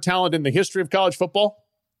receiver talent in the history of college football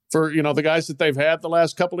for, the guys that they've had the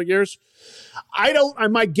last couple of years?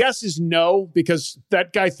 My guess is no, because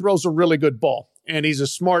that guy throws a really good ball and he's a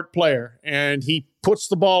smart player and he puts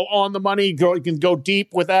the ball on the money. He can go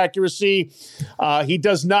deep with accuracy. He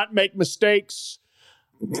does not make mistakes.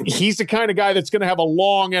 He's the kind of guy that's going to have a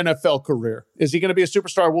long NFL career. Is he going to be a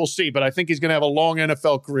superstar? We'll see. But I think he's going to have a long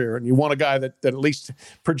NFL career, and you want a guy that at least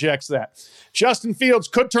projects that. Justin Fields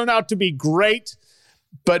could turn out to be great,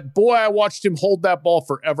 but boy, I watched him hold that ball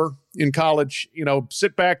forever in college,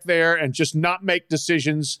 sit back there and just not make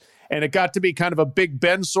decisions. And it got to be kind of a Big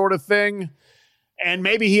Ben sort of thing. And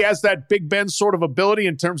maybe he has that Big Ben sort of ability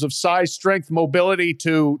in terms of size, strength, mobility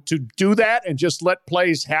to do that and just let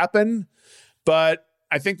plays happen. But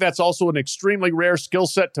I think that's also an extremely rare skill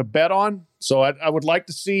set to bet on. So I would like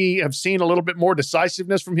to have seen a little bit more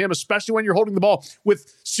decisiveness from him, especially when you're holding the ball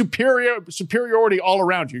with superiority all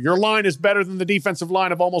around you. Your line is better than the defensive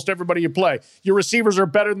line of almost everybody you play. Your receivers are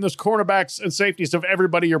better than the cornerbacks and safeties of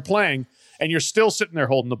everybody you're playing, and you're still sitting there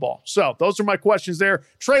holding the ball. So those are my questions there.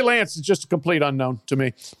 Trey Lance is just a complete unknown to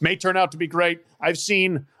me. May turn out to be great. I've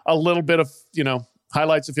seen a little bit of,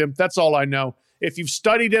 highlights of him. That's all I know. If you've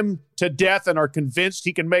studied him to death and are convinced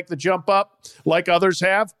he can make the jump up like others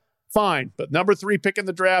have, fine. But number 3 pick in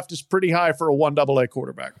the draft is pretty high for a 1AA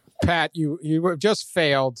quarterback. Pat, you just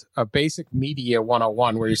failed a basic media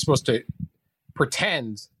 101 where you're supposed to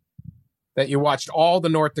pretend that you watched all the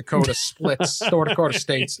North Dakota splits, North Dakota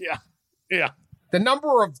states. Yeah. The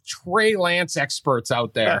number of Trey Lance experts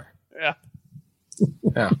out there. Yeah.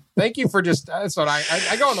 Thank you for that's what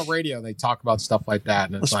I go on the radio and they talk about stuff like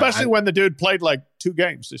that. And especially when the dude played like 2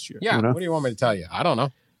 games this year. Yeah. What do you want me to tell you? I don't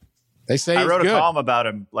know. They say I wrote good. a column about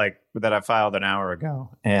him that I filed an hour ago.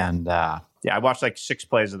 And I watched 6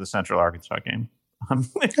 plays of the Central Arkansas game.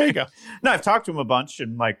 There you go. No, I've talked to him a bunch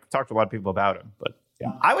and talked to a lot of people about him. But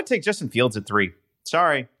I would take Justin Fields at 3.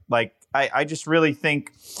 Sorry. I just really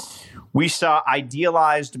think we saw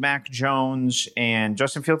idealized Mac Jones, and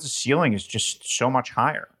Justin Fields' ceiling is just so much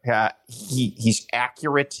higher. He's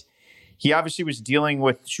accurate. He obviously was dealing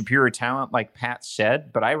with superior talent, like Pat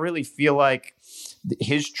said, but I really feel like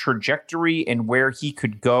his trajectory and where he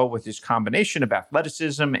could go with his combination of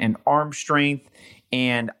athleticism and arm strength,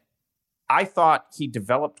 and I thought he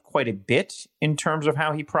developed quite a bit in terms of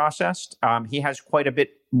how he processed. He has quite a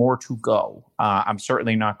bit more to go. I'm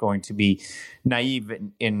certainly not going to be naive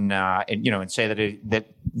and say that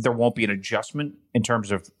there won't be an adjustment in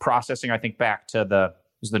terms of processing. I think back to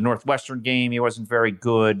the Northwestern game, he wasn't very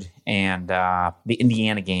good, and the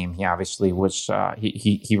Indiana game, he obviously was.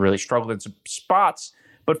 He really struggled in some spots,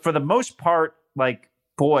 but for the most part,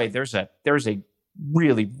 there's a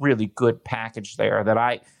really, really good package there that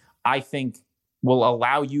I think will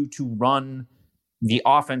allow you to run the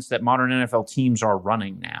offense that modern NFL teams are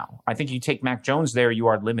running now. I think you take Mac Jones there, you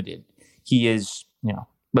are limited. He is,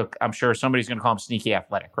 look, I'm sure somebody's going to call him sneaky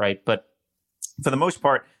athletic, right? But for the most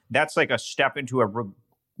part, that's like a step into a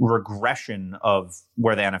regression of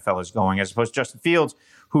where the NFL is going, as opposed to Justin Fields,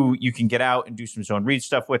 who you can get out and do some zone read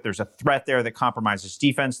stuff with. There's a threat there that compromises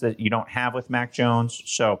defense that you don't have with Mac Jones.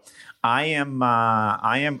 So I am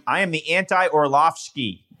the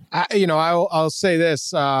anti-Orlovsky. I'll say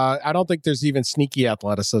this. I don't think there's even sneaky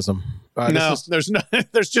athleticism.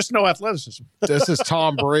 There's just no athleticism. This is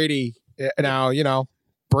Tom Brady. Now,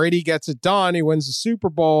 Brady gets it done. He wins the Super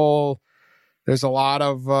Bowl. There's a lot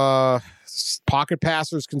of pocket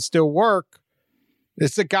passers can still work.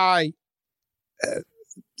 It's a guy,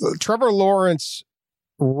 Trevor Lawrence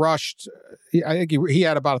rushed. I think he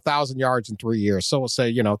had about 1,000 yards in 3 years. So we'll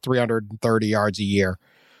say, 330 yards a year.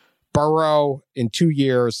 Burrow in 2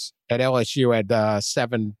 years at LSU had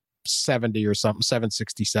 770 or something,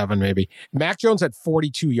 767 maybe. Mac Jones had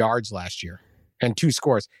 42 yards last year and 2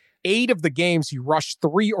 scores. 8 of the games he rushed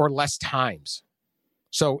 3 or less times.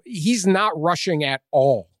 So he's not rushing at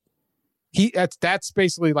all. That's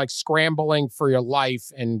basically like scrambling for your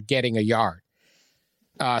life and getting a yard.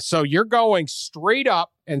 So you're going straight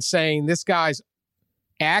up and saying this guy's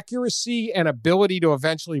accuracy and ability to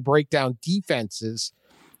eventually break down defenses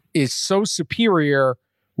is so superior,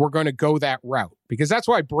 we're going to go that route. Because that's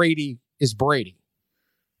why Brady is Brady.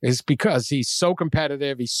 Is because he's so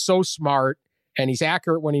competitive, he's so smart, and he's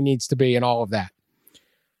accurate when he needs to be and all of that.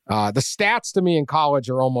 The stats to me in college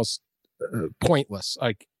are almost pointless.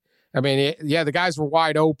 Like, I mean, the guys were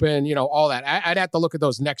wide open, all that. I'd have to look at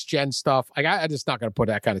those next-gen stuff. I'm just not going to put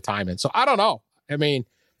that kind of time in. So I don't know. I mean,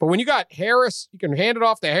 but when you got Harris, you can hand it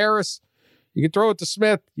off to Harris. You can throw it to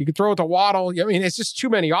Smith. You can throw it to Waddle. I mean, it's just too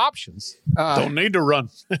many options. Don't need to run.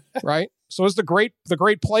 Right? So it's the great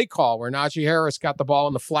play call where Najee Harris got the ball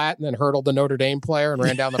in the flat and then hurdled the Notre Dame player and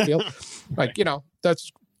ran down the field.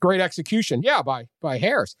 That's great execution. Yeah, by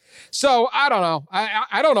Harris. So I don't know.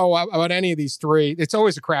 I don't know about any of these three. It's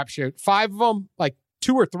always a crapshoot. 5 of them, like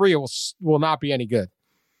 2 or 3 will not be any good.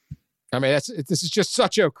 I mean, this is just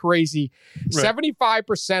such a crazy. Right.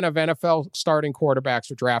 75% of NFL starting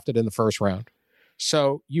quarterbacks are drafted in the first round.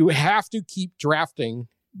 So you have to keep drafting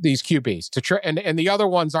these QBs to try, and the other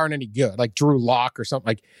ones aren't any good, like Drew Lock or something.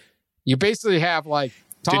 Like, you basically have like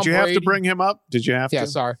Tom Did you Brady. Have to bring him up? Did you have to? Yeah,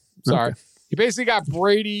 sorry. Okay. You basically got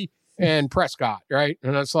Brady and Prescott, right?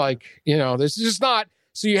 And it's like, this is just not.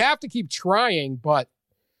 So you have to keep trying, but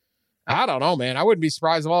I don't know, man. I wouldn't be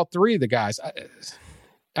surprised if all 3 of the guys.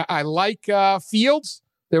 I like Fields.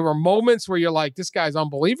 There were moments where you're like, this guy's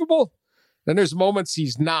unbelievable. Then there's moments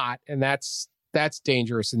he's not, and that's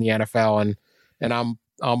dangerous in the NFL. And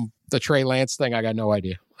I'm the Trey Lance thing. I got no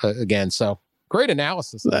idea again. So great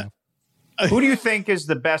analysis. Who do you think is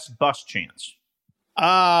the best bust chance?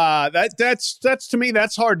 That's to me,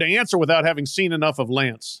 that's hard to answer without having seen enough of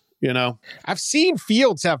Lance. I've seen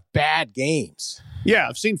Fields have bad games. Yeah,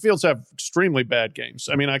 I've seen Fields have extremely bad games.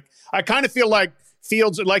 I mean, I kind of feel like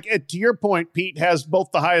Fields, like to your point, Pete, has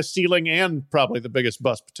both the highest ceiling and probably the biggest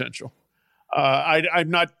bust potential. I'm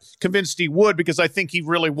not convinced he would, because I think he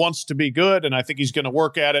really wants to be good, and I think he's going to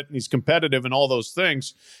work at it, and he's competitive and all those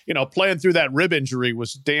things. Playing through that rib injury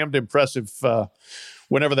was damned impressive.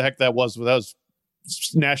 Whenever the heck that was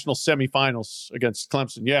national semifinals against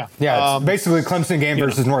Clemson. Yeah. Yeah. It's basically Clemson game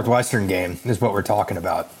versus Northwestern game is what we're talking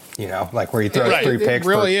about. Like where you throw 3 picks. It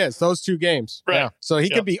really is. Those 2 games. Right. Yeah. So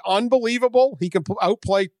he could be unbelievable. He could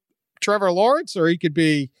outplay Trevor Lawrence, or he could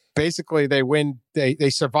be basically they win.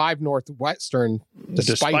 They survive Northwestern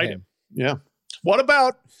despite him. Yeah. What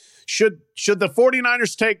about should the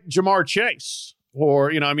 49ers take Jamar Chase?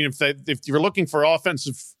 Or, if you're looking for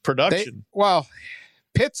offensive production.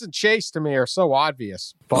 Pitts and Chase to me are so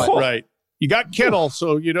obvious, but right. You got Kittle,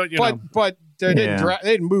 so you don't. But they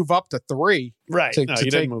didn't move up to 3, right? To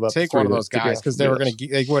take one of those guys because they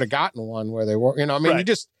would have gotten one where they were. Right.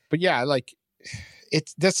 This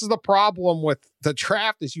is the problem with the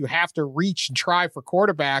draft is you have to reach and try for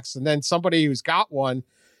quarterbacks, and then somebody who's got one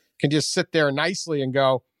can just sit there nicely and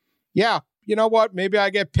go, yeah, you know what? Maybe I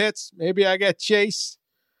get Pitts, maybe I get Chase.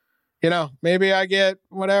 Maybe I get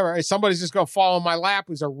whatever. Somebody's just going to fall in my lap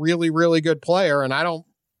who's a really, really good player, and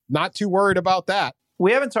not too worried about that.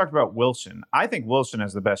 We haven't talked about Wilson. I think Wilson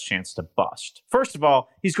has the best chance to bust. First of all,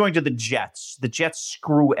 he's going to the Jets. The Jets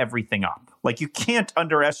screw everything up. Like, you can't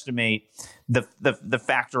underestimate the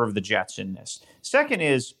factor of the Jets in this. Second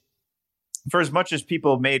is, for as much as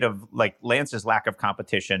people made of like Lance's lack of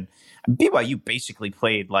competition, BYU basically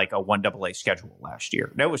played like a 1AA schedule last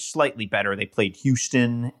year. That was slightly better. They played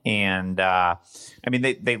Houston, and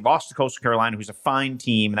they lost to Coastal Carolina, who's a fine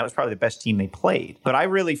team, and that was probably the best team they played. But I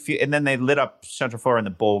really feel, and then they lit up Central Florida in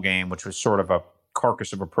the bowl game, which was sort of a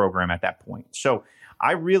carcass of a program at that point. So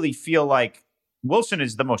I really feel like Wilson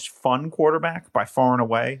is the most fun quarterback by far and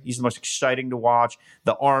away. He's the most exciting to watch.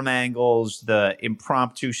 The arm angles, the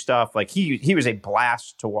impromptu stuff. Like he was a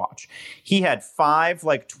blast to watch. He had 5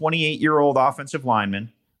 28-year-old offensive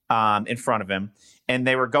linemen in front of him, and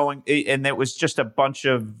they were going, and it was just a bunch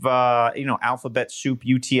of alphabet soup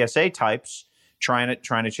UTSA types trying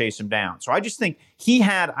to chase him down. So I just think he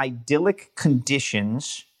had idyllic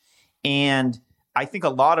conditions, and I think a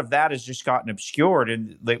lot of that has just gotten obscured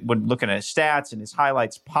and when looking at his stats and his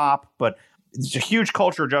highlights pop, but it's a huge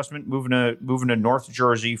culture adjustment moving to North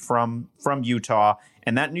Jersey from Utah,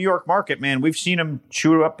 and that New York market, man, we've seen him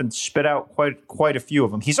chew up and spit out quite a few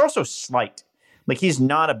of them. He's also slight, like he's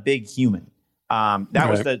not a big human.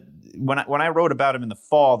 Was when I wrote about him in the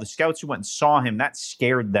fall, the scouts who went and saw him, that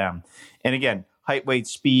scared them. And again, height, weight,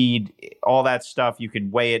 speed, all that stuff, you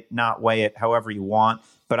can weigh it, not weigh it, however you want.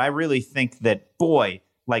 But I really think that,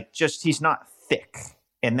 he's not thick.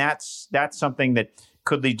 And that's something that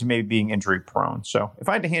could lead to maybe being injury prone. So if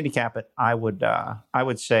I had to handicap it, I would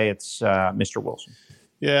say it's Mr. Wilson.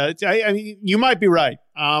 Yeah, I mean, you might be right.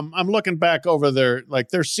 I'm looking back over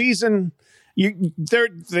their season.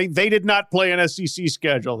 They did not play an SEC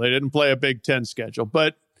schedule. They didn't play a Big Ten schedule.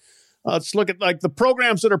 But let's look at the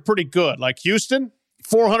programs that are pretty good. Like Houston,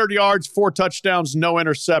 400 yards, 4 touchdowns, no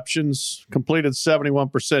interceptions, completed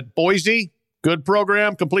 71%. Boise, good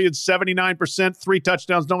program, completed 79%, 3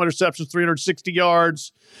 touchdowns, no interceptions, 360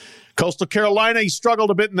 yards. Coastal Carolina, he struggled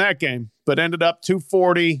a bit in that game, but ended up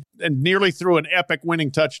 240 and nearly threw an epic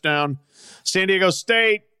winning touchdown. San Diego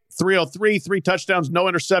State, 303, 3 touchdowns, no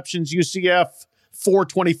interceptions. UCF,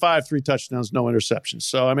 425, 3 touchdowns, no interceptions.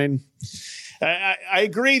 So, I mean, I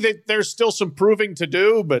agree that there's still some proving to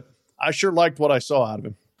do, but I sure liked what I saw out of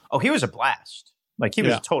him. Oh, he was a blast. He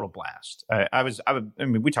was a total blast. I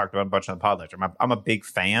mean, we talked about a bunch on the pod later. I'm a big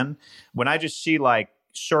fan. When I just see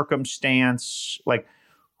circumstance,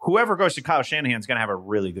 whoever goes to Kyle Shanahan's going to have a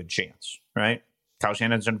really good chance, right? Kyle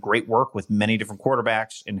Shanahan's done great work with many different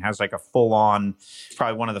quarterbacks and has a full-on,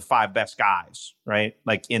 probably one of the 5 best guys, right?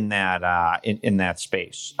 In that in that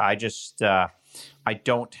space. I just I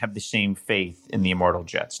don't have the same faith in the immortal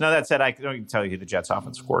Jets. Now that said, I don't even tell you who the Jets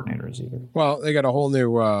offensive coordinator is either. Well, they got a whole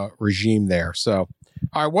new regime there. So,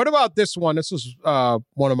 all right, what about this one? This was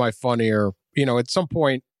one of my funnier. At some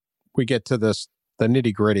point we get to the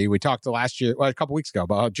nitty gritty. We talked a couple weeks ago,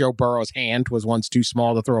 about how Joe Burrow's hand was once too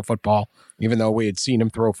small to throw a football, even though we had seen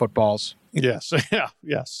him throw footballs. Yes. Yeah.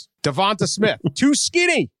 Yes. Devonta Smith, too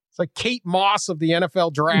skinny. It's like Kate Moss of the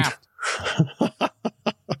NFL draft.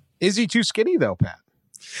 Is he too skinny though, Pat?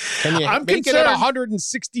 Can you make it at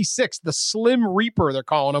 166? The Slim Reaper, they're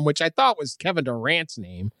calling him, which I thought was Kevin Durant's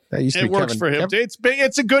name. That used to be works for him.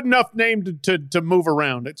 It's a good enough name to move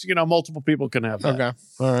around. It's multiple people can have that. Okay.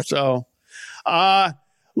 All right. So,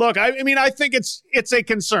 look, I mean, I think it's a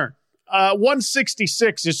concern.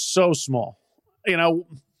 166 is so small.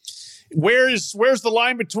 Where's the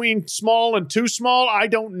line between small and too small? I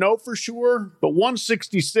don't know for sure, but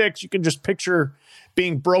 166, you can just picture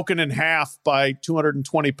being broken in half by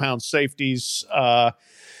 220-pound safeties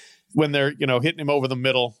when they're hitting him over the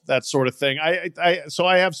middle, that sort of thing. So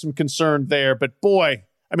I have some concern there, but boy,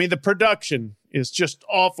 I mean, the production is just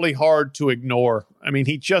awfully hard to ignore. I mean,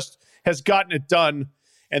 he just has gotten it done,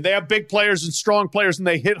 and they have big players and strong players, and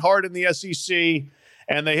they hit hard in the SEC.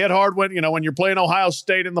 And they hit hard when you're playing Ohio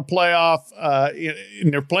State in the playoff,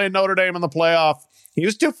 and you're playing Notre Dame in the playoff. He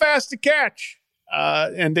was too fast to catch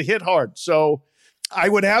and to hit hard. So I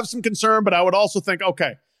would have some concern, but I would also think,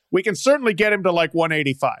 okay, we can certainly get him to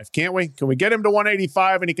 185, can't we? Can we get him to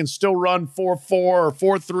 185 and he can still run 4.4 or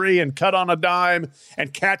 4.3 and cut on a dime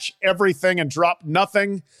and catch everything and drop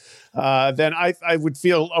nothing? Then I would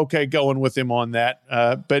feel okay going with him on that.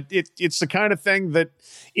 But it's the kind of thing that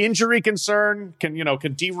injury concern can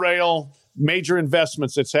derail major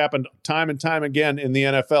investments that's happened time and time again in the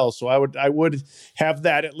NFL. So I would have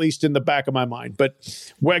that at least in the back of my mind. But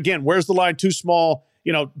again, where's the line too small?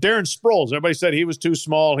 Darren Sproles, everybody said he was too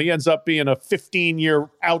small. He ends up being a 15-year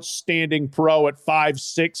outstanding pro at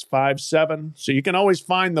 5'6", 5'7". So you can always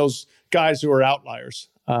find those guys who are outliers.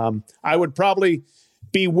 I would probably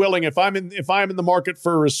be willing, if I'm in the market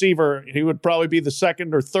for a receiver, he would probably be the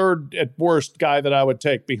second or third at worst guy that I would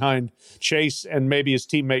take behind Chase and maybe his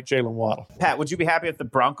teammate Jalen Waddle. Pat, would you be happy if the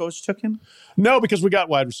Broncos took him? No, because we got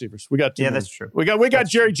wide receivers. We got two. Yeah, that's true. We got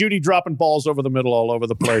Jerry Jeudy dropping balls over the middle all over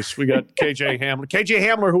the place. We got KJ Hamler. KJ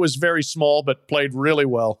Hamler, who was very small but played really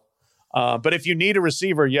well. But if you need a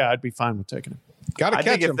receiver, yeah, I'd be fine with taking him. I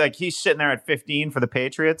think if he's sitting there at 15 for the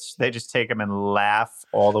Patriots, they just take him and laugh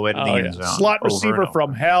all the way to the end zone. Slot receiver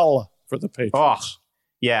from hell for the Patriots. Oh,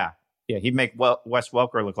 yeah. Yeah, he'd make Wes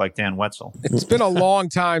Welker look like Dan Wetzel. It's been a long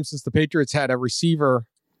time since the Patriots had a receiver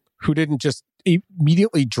who didn't just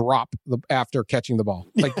immediately drop after catching the ball.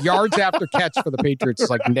 Yards after catch for the Patriots is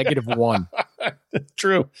 -1.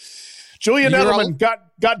 True. Julian Edelman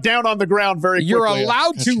got down on the ground very quickly. You're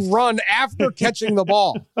allowed to run after catching the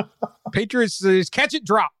ball. Patriots just catch it,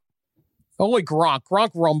 drop. Only Gronk.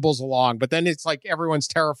 Gronk rumbles along, but then it's everyone's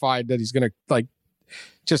terrified that he's going to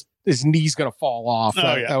just his knee's going to fall off.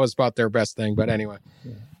 That was about their best thing. But anyway.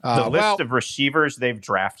 The list of receivers they've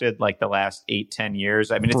drafted the last 8-10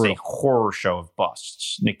 years, I mean, it's a horror show of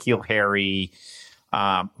busts. N'Keal Harry,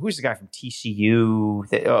 who's the guy from TCU?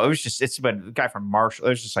 It's been the guy from Marshall. It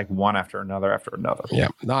was just one after another. Yeah,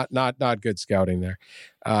 not good scouting there.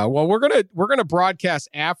 Well, we're gonna broadcast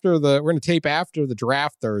we're gonna tape after the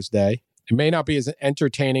draft Thursday. It may not be as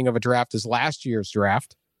entertaining of a draft as last year's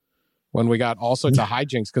draft when we got all sorts of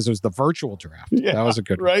hijinks because it was the virtual draft. Yeah, that was a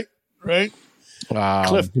good one. Right.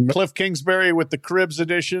 Cliff Kingsbury with the Cribs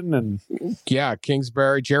edition, and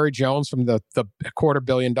Kingsbury, Jerry Jones from the $250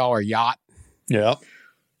 million yacht. Yeah.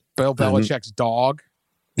 Bill Belichick's dog.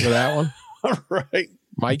 For that one. Right.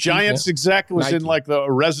 Mikey, Giants exec was Nike. in like the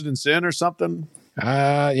Residence Inn or something.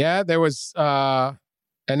 Yeah, there was, and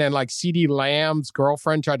then like CD Lamb's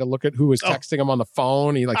girlfriend tried to look at who was texting him on the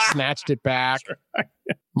phone. He like snatched it back.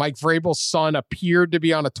 Mike Vrabel's son appeared to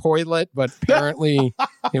be on a toilet, but apparently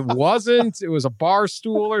it wasn't. It was a bar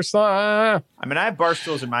stool or something. I mean, I have bar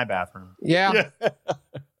stools in my bathroom. Yeah.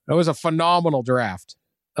 It was a phenomenal draft.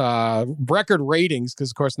 Record ratings,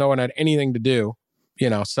 because of course no one had anything to do.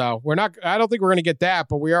 So I don't think we're going to get that,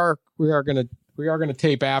 but we are going to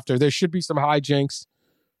tape after. There should be some hijinks.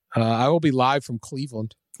 I will be live from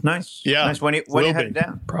Cleveland. Nice. Yeah. Nice. When are you headed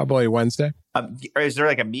down? Probably Wednesday. Is there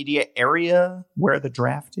like a media area where the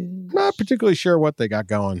draft is? Not particularly sure what they got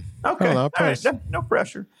going. Okay. I don't know, All right. No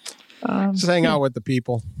pressure. Just hang out with the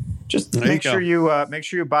people. Just make sure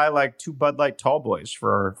you buy like 2 Bud Light Tall Boys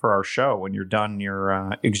for our show when you're done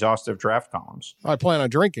your exhaustive draft columns. I plan on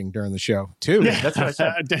drinking during the show too. Yeah, that's what I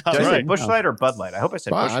said. Did I say Busch Light or Bud Light? I hope I said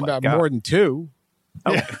Busch Light. I'm more than 2.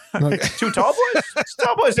 Oh. Okay. 2 Tall Boys? 2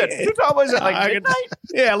 Tall Boys at like midnight?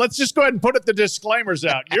 Yeah, let's just go ahead and put the disclaimers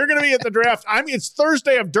out. You're going to be at the draft. I mean, it's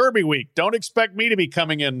Thursday of Derby week. Don't expect me to be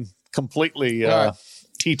coming in completely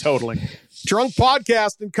teetotaling. Drunk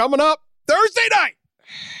podcasting coming up Thursday night.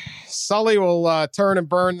 Sully will turn and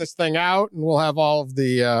burn this thing out, and we'll have all of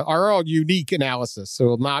the our own unique analysis. So it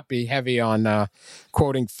will not be heavy on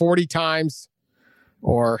quoting 40 times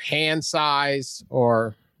or hand size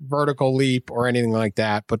or vertical leap or anything like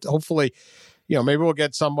that. But hopefully, maybe we'll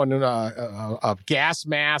get someone in a gas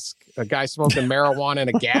mask, a guy smoking marijuana in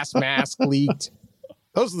a gas mask leaked.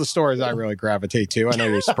 Those are the stories I really gravitate to. I know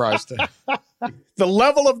you're surprised. The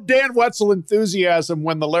level of Dan Wetzel enthusiasm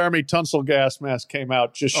when the Laramie Tunsil gas mask came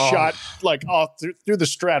out just shot like off through the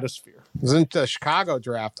stratosphere. It was in the Chicago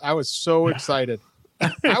draft. I was so excited.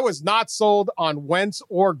 I was not sold on Wentz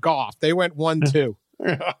or Goff. They went 1-2.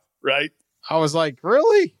 Right. I was like,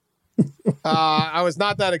 really? I was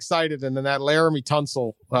not that excited. And then that Laramie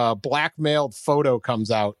Tunsil blackmailed photo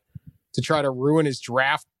comes out to try to ruin his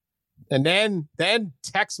draft. And then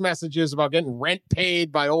text messages about getting rent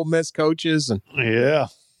paid by Ole Miss coaches. And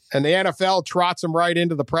the NFL trots him right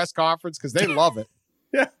into the press conference because they love it.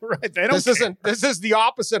 Yeah, right. They don't This is the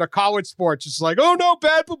opposite of college sports. It's like, oh, no,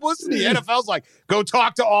 bad publicity. The NFL's like, go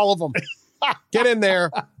talk to all of them. Get in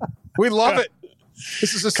there. We love it.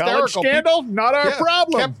 This is hysterical. College scandal, not our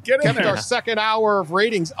problem. Kept our second hour of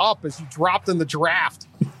ratings up as you dropped in the draft.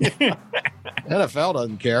 NFL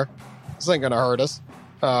doesn't care. This ain't going to hurt us.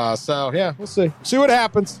 We'll see. See what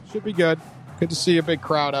happens. Should be good. Good to see a big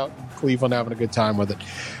crowd out in Cleveland having a good time with it.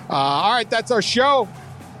 All right, that's our show.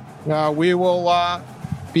 We will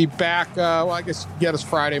be back. I guess get us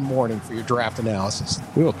Friday morning for your draft analysis.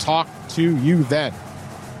 We will talk to you then.